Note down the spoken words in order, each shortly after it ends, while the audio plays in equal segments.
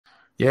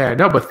Yeah,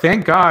 no, but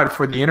thank God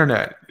for the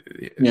internet.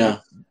 Yeah.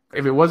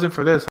 If it wasn't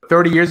for this,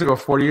 30 years ago,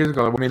 40 years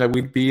ago, I mean, like,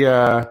 we'd be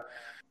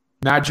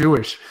not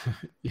Jewish.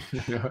 We'd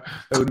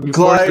be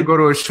forced to go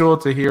to a shul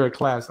to hear a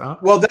class. Huh?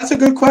 Well, that's a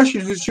good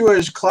question. Who's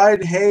Jewish?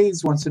 Clyde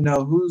Hayes wants to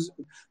know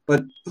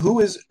who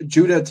is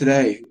Judah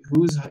today?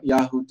 Who's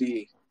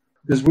Yahudi?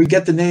 Because we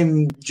get the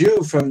name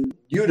Jew from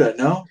Judah,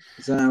 no?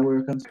 Is that where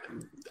it comes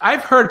from?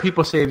 I've heard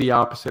people say the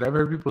opposite. I've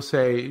heard people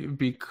say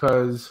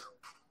because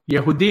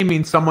Yehudi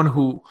means someone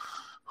who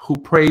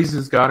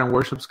praises God and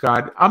worships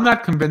God. I'm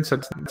not convinced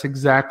that's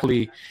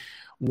exactly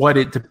what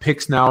it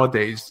depicts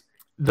nowadays.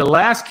 The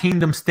last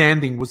kingdom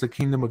standing was the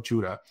kingdom of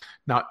Judah.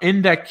 Now,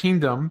 in that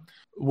kingdom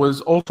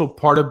was also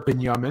part of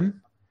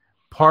Benjamin,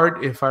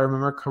 part, if I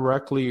remember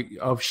correctly,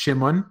 of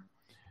Shimon,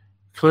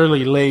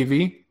 clearly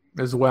Levi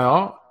as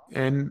well,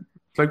 and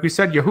like we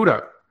said,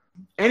 Yehuda.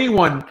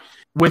 Anyone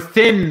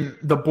within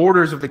the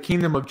borders of the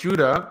kingdom of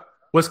Judah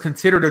was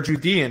considered a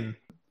Judean,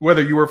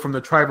 whether you were from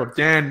the tribe of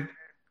Dan,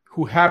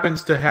 who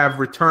happens to have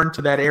returned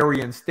to that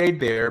area and stayed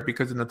there,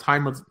 because in the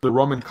time of the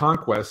Roman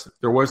conquest,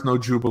 there was no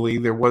Jubilee,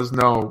 there was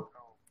no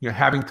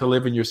having to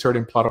live in your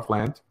certain plot of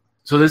land.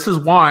 So this is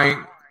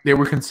why they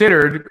were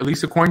considered, at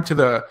least according to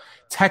the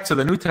text of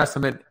the New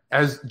Testament,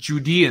 as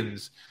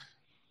Judeans.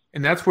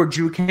 And that's where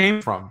Jew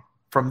came from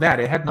that.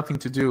 It had nothing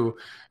to do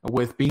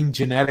with being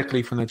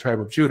genetically from the tribe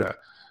of Judah.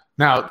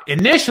 Now,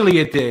 initially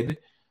it did,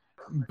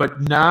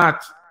 but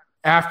not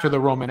after the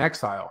Roman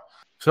exile.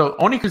 So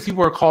only because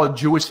people are called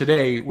Jewish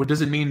today, what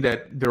doesn't mean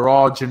that they're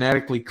all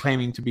genetically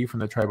claiming to be from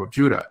the tribe of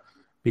Judah.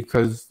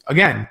 Because,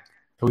 again,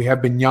 we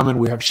have Benjamin,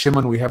 we have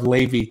Shimon, we have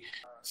Levi.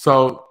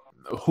 So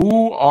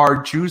who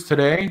are Jews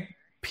today?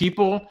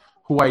 People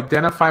who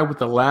identify with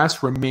the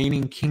last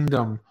remaining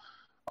kingdom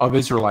of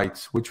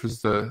Israelites, which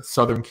was the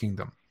southern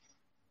kingdom.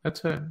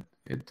 That's it.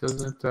 It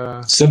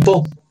doesn't...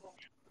 Simple.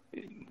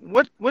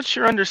 What's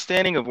your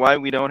understanding of why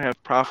we don't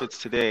have prophets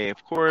today?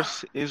 Of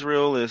course,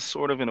 Israel is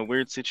sort of in a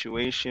weird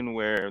situation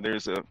where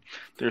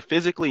they're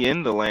physically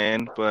in the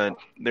land, but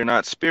they're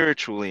not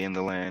spiritually in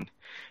the land.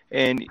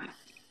 And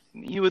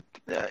you would,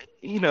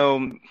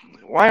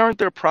 why aren't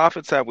there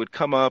prophets that would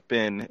come up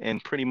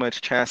and pretty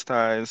much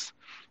chastise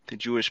the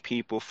Jewish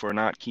people for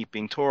not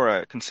keeping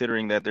Torah,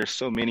 considering that there's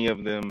so many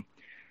of them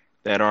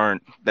that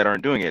aren't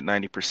doing it?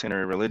 90%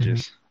 are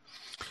religious.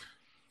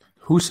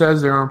 Who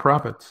says there aren't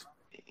prophets?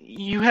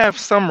 You have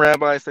some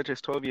rabbis, such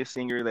as Tovia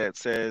Singer, that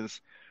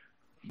says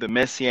the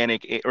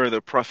messianic or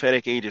the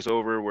prophetic age is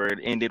over, where it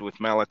ended with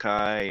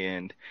Malachi,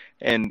 and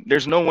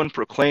there's no one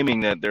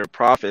proclaiming that they're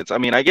prophets. I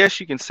mean, I guess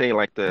you can say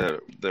like the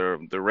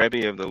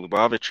Rebbe of the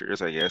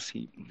Lubavitchers. I guess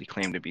he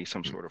claimed to be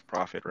some sort of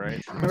prophet,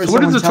 right? So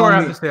what does the Torah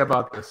have to say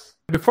about this?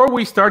 Before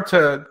we start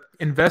to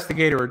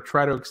investigate or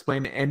try to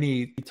explain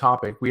any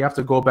topic, we have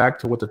to go back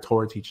to what the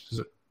Torah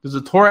teaches. Does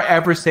the Torah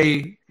ever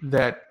say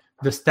that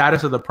the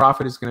status of the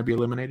prophet is going to be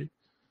eliminated?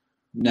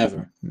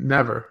 Never,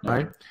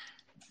 right?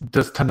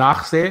 Does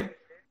Tanakh say it?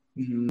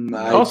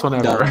 Also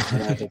never,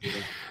 right?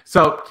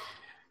 So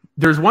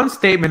there's one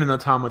statement in the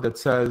Talmud that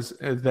says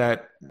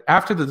that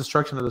after the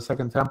destruction of the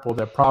Second Temple,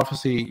 that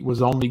prophecy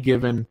was only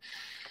given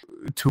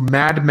to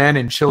madmen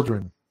and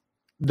children.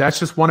 That's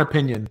just one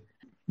opinion.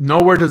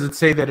 Nowhere does it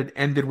say that it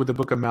ended with the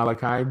book of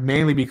Malachi,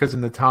 mainly because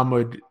in the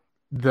Talmud,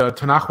 the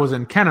Tanakh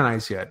wasn't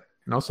canonized yet.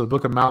 And also the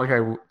book of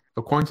Malachi,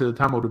 according to the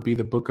Talmud, would be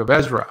the book of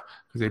Ezra,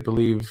 because they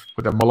believe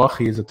that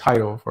Malachi is a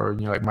title for,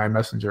 like my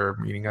messenger,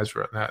 meaning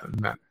Ezra,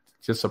 not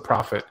just a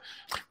prophet.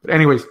 But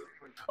anyways,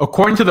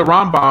 according to the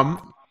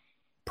Rambam,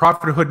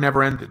 prophethood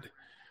never ended.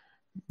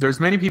 There's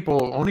many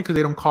people, only because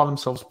they don't call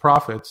themselves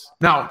prophets.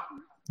 Now,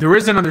 there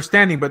is an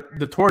understanding, but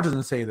the Torah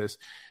doesn't say this.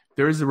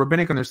 There is a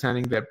rabbinic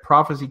understanding that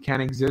prophecy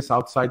can't exist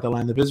outside the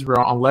land of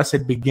Israel unless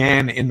it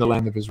began in the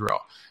land of Israel.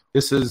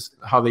 This is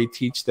how they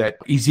teach that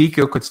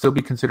Ezekiel could still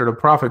be considered a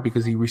prophet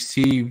because he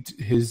received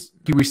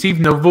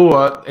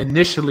Nevuah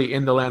initially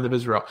in the land of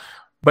Israel.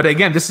 But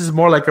again, this is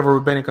more like a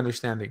rabbinic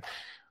understanding.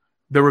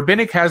 The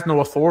rabbinic has no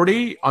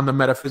authority on the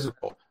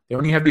metaphysical. They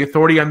only have the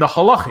authority on the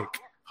halachic,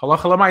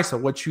 halacha l'maisa,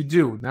 what you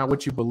do, not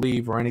what you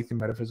believe or anything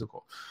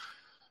metaphysical.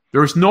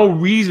 There is no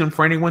reason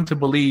for anyone to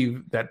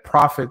believe that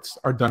prophets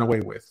are done away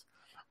with.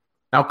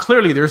 Now,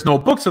 clearly, there's no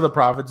books of the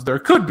prophets. There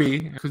could be,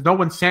 because no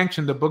one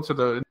sanctioned the books of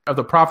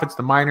the prophets,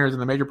 the minors,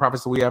 and the major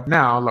prophets that we have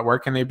now. Like, where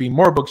can there be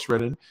more books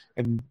written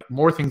and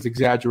more things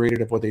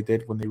exaggerated of what they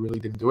did when they really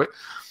didn't do it?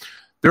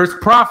 There's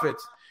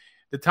prophets.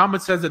 The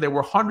Talmud says that there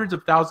were hundreds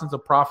of thousands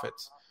of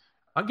prophets.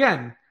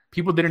 Again,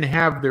 people didn't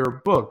have their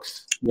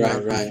books,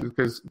 right?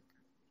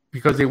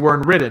 Because they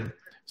weren't written.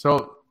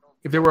 So,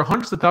 if there were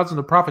hundreds of thousands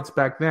of prophets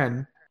back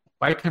then,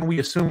 why can we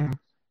assume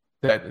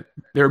that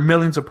there are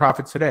millions of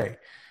prophets today?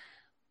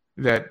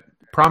 That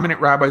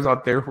prominent rabbis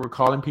out there who are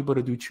calling people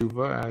to do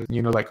tshuva,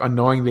 like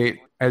unknowing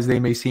as they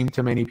may seem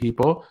to many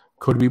people,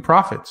 could be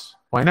prophets.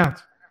 Why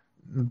not?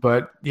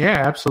 But yeah,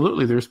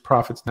 absolutely, there's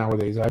prophets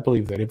nowadays. I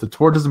believe that. If the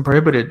Torah doesn't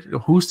prohibit it,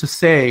 who's to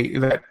say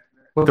that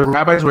the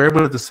rabbis were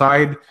able to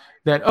decide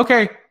that,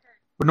 okay,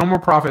 but no more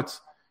prophets,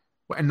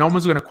 and no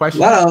one's going to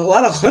question a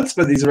lot of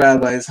chutzpah, these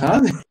rabbis,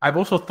 huh? I've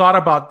also thought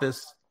about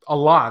this a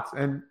lot.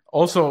 And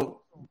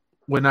also,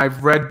 when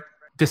I've read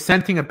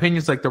dissenting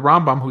opinions like the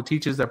Rambam, who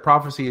teaches that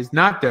prophecy is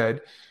not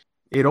dead,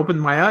 it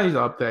opened my eyes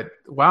up that,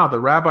 wow, the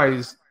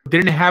rabbis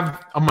didn't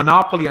have a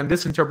monopoly on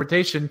this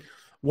interpretation.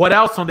 What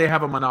else don't they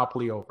have a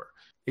monopoly over?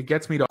 It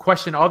gets me to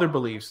question other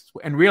beliefs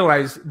and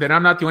realize that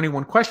I'm not the only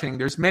one questioning.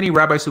 There's many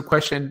rabbis who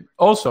question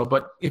also,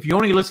 but if you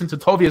only listen to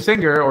Tovia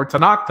Singer or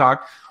Tanakh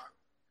Talk,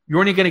 you're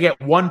only going to get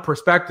one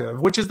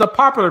perspective, which is the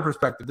popular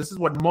perspective. This is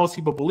what most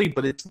people believe,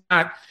 but it's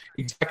not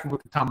exactly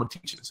what the Talmud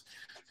teaches.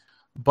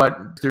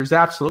 But there's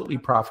absolutely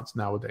prophets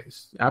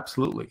nowadays.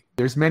 Absolutely.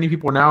 There's many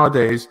people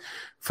nowadays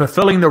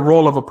fulfilling the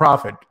role of a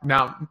prophet.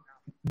 Now,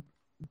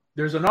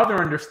 there's another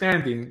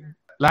understanding.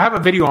 I have a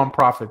video on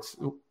prophets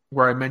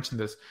where I mentioned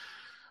this,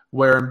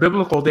 where in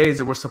biblical days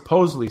there was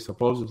supposedly,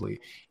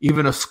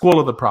 even a school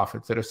of the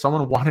prophets, that if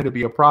someone wanted to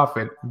be a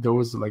prophet, there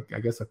was like, I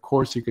guess, a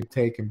course you could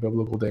take in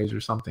biblical days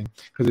or something,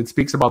 because it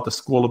speaks about the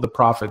school of the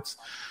prophets,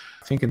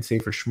 I think in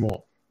Sefer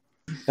Shmuel.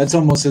 That's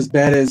almost as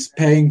bad as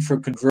paying for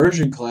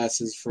conversion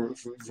classes for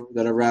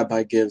that a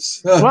rabbi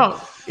gives.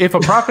 Well, if a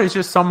prophet is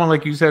just someone,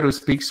 like you said, who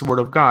speaks the word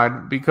of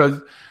God, because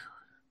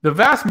the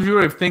vast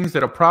majority of things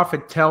that a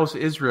prophet tells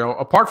Israel,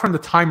 apart from the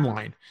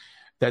timeline,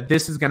 that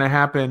this is going to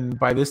happen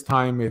by this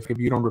time if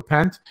you don't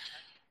repent,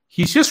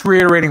 he's just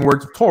reiterating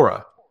words of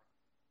Torah,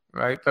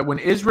 right? But when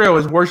Israel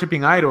is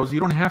worshiping idols, you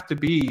don't have to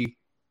be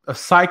a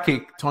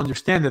psychic to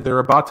understand that they're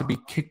about to be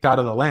kicked out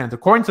of the land.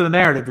 According to the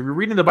narrative, if you're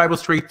reading the Bible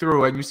straight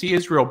through and you see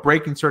Israel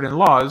breaking certain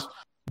laws,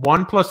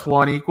 1 +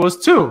 1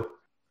 = 2.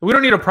 We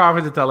don't need a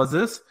prophet to tell us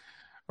this,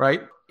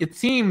 right? It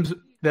seems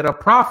that a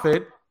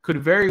prophet could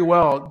very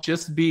well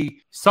just be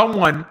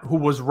someone who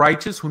was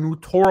righteous, who knew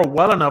Torah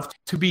well enough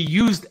to be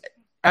used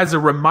as a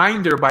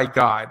reminder by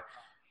God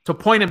to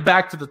point him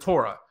back to the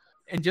Torah,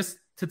 and just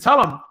to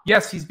tell him,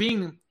 yes, he's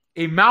being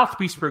a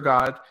mouthpiece for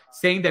God,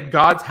 saying that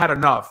God's had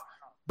enough,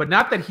 but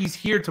not that he's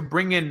here to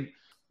bring in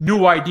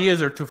new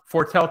ideas or to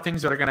foretell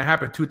things that are going to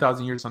happen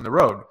 2,000 years on the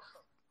road.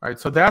 Right?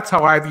 So that's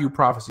how I view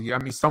prophecy. I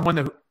mean,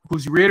 someone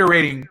who's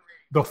reiterating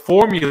the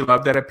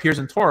formula that appears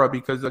in Torah,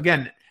 because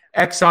again,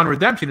 exile and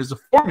redemption is a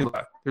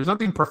formula. There's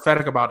nothing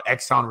prophetic about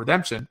exile and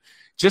redemption,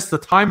 just the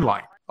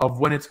timeline of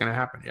when it's going to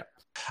happen. Yeah.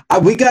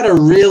 We got a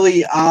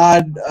really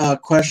odd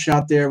question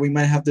out there. We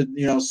might have to,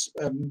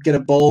 get a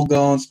bowl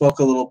going, smoke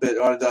a little bit in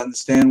order to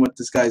understand what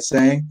this guy's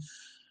saying.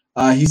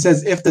 He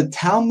says, if the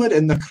Talmud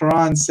and the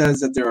Quran says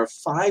that there are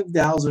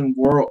 5,000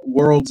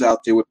 worlds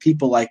out there with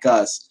people like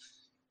us,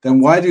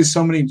 then why do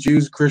so many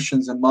Jews,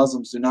 Christians, and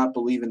Muslims do not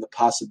believe in the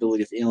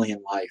possibility of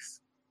alien life?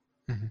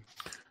 Mm-hmm.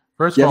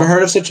 First you of all, ever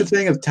heard of such a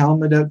thing? Of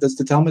Talmud? Does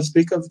the Talmud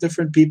speak of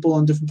different people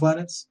on different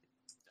planets?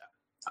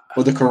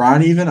 Or the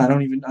Quran even? I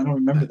don't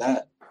remember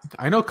that.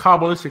 I know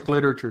Kabbalistic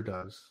literature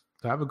does.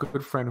 I have a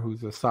good friend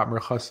who's a Satmar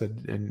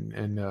Chassid,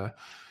 and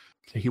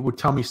he would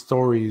tell me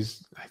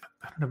stories.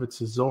 I don't know if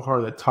it's a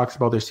Zohar that talks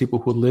about there's people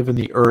who live in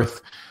the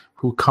earth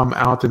who come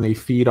out and they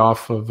feed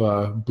off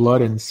of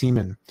blood and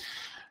semen.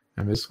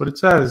 And this is what it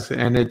says.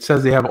 And it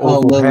says they have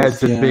oval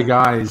heads and big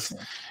eyes.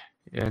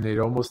 And it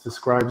almost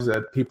describes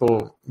that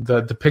people,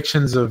 the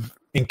depictions of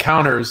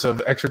encounters,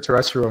 of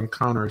extraterrestrial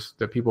encounters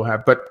that people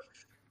have. But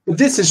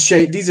these are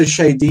Shay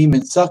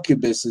demons,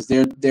 succubuses.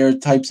 They're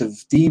types of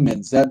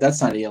demons.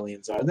 That's not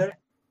aliens, are they?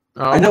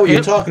 I know what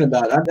you're talking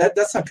about.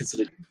 That's not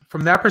considered.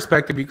 From that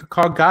perspective, you could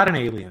call God an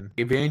alien.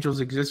 If angels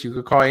exist, you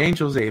could call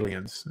angels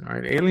aliens. All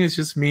right, aliens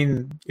just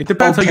mean, it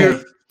depends on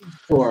your,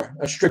 for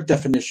a strict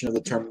definition of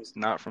the term.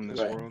 Not from this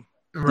world.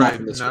 Right,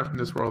 not from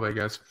this world, I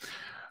guess.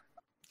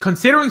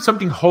 Considering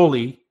something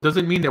holy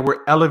doesn't mean that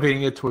we're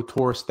elevating it to a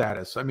Torah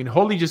status. I mean,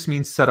 holy just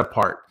means set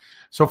apart.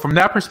 So from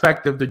that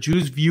perspective, the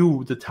Jews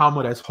view the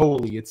Talmud as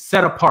holy. It's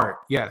set apart,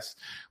 yes.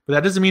 But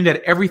that doesn't mean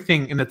that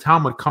everything in the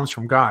Talmud comes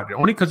from God.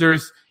 Only because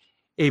there's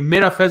a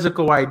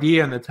metaphysical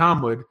idea in the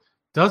Talmud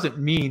doesn't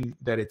mean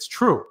that it's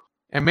true.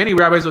 And many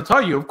rabbis will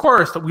tell you, of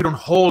course, that we don't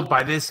hold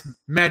by this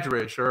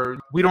medrash, or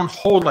we don't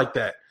hold like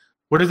that.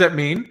 What does that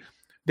mean?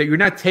 That you're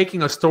not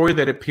taking a story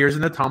that appears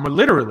in the Talmud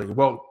literally.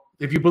 Well,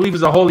 if you believe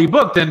it's a holy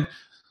book, then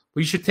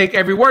we should take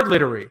every word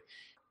literally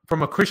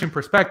from a Christian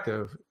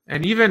perspective,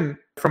 and even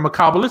from a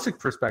Kabbalistic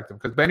perspective,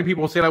 because many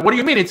people will say, like, what do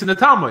you mean it's in the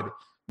Talmud?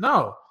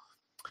 No.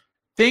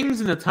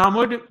 Things in the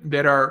Talmud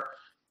that are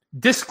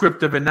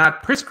descriptive and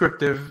not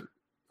prescriptive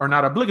are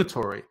not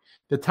obligatory.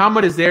 The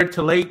Talmud is there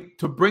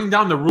to bring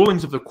down the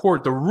rulings of the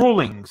court, the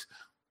rulings.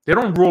 They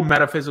don't rule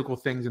metaphysical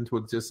things into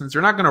existence.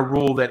 They're not going to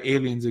rule that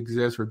aliens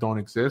exist or don't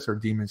exist or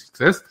demons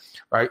exist,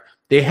 right?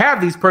 They have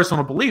these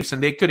personal beliefs,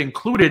 and they could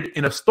include it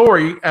in a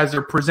story as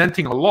they're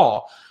presenting a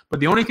law. But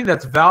the only thing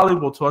that's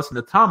valuable to us in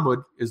the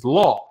Talmud is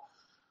law.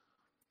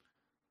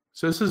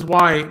 So this is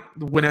why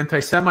when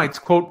anti-Semites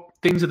quote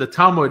things of the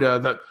Talmud,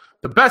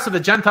 the best of the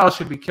Gentiles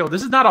should be killed.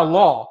 This is not a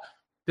law.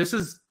 This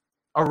is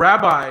a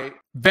rabbi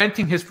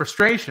venting his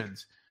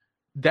frustrations.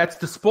 That's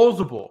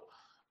disposable.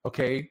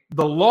 Okay,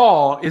 the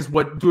law is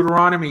what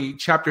Deuteronomy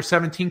chapter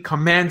 17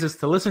 commands us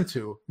to listen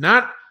to,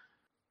 not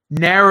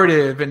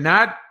narrative and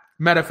not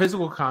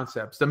metaphysical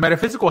concepts. The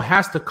metaphysical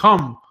has to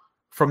come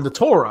from the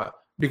Torah,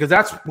 because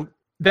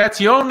that's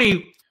the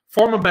only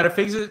form of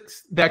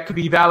metaphysics that could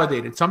be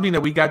validated, something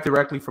that we got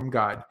directly from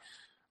God.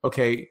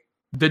 Okay,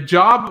 the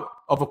job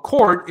of a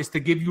court is to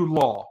give you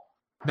law,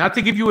 not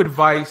to give you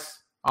advice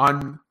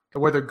on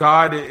whether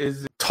God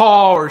is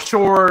tall or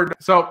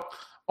short. So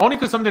only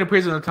because something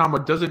appears in the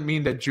Talmud doesn't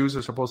mean that Jews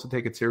are supposed to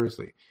take it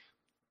seriously.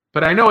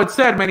 But I know it's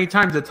said many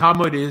times the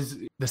Talmud is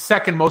the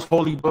second most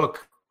holy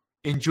book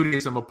in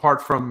Judaism,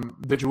 apart from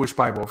the Jewish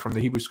Bible, from the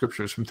Hebrew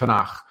Scriptures, from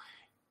Tanakh.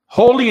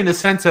 Holy in the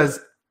sense as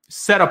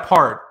set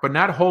apart, but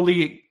not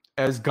holy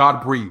as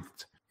God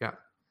breathed. Yeah.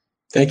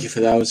 Thank you for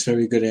that. That was a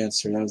very good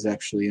answer. That was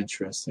actually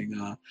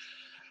interesting.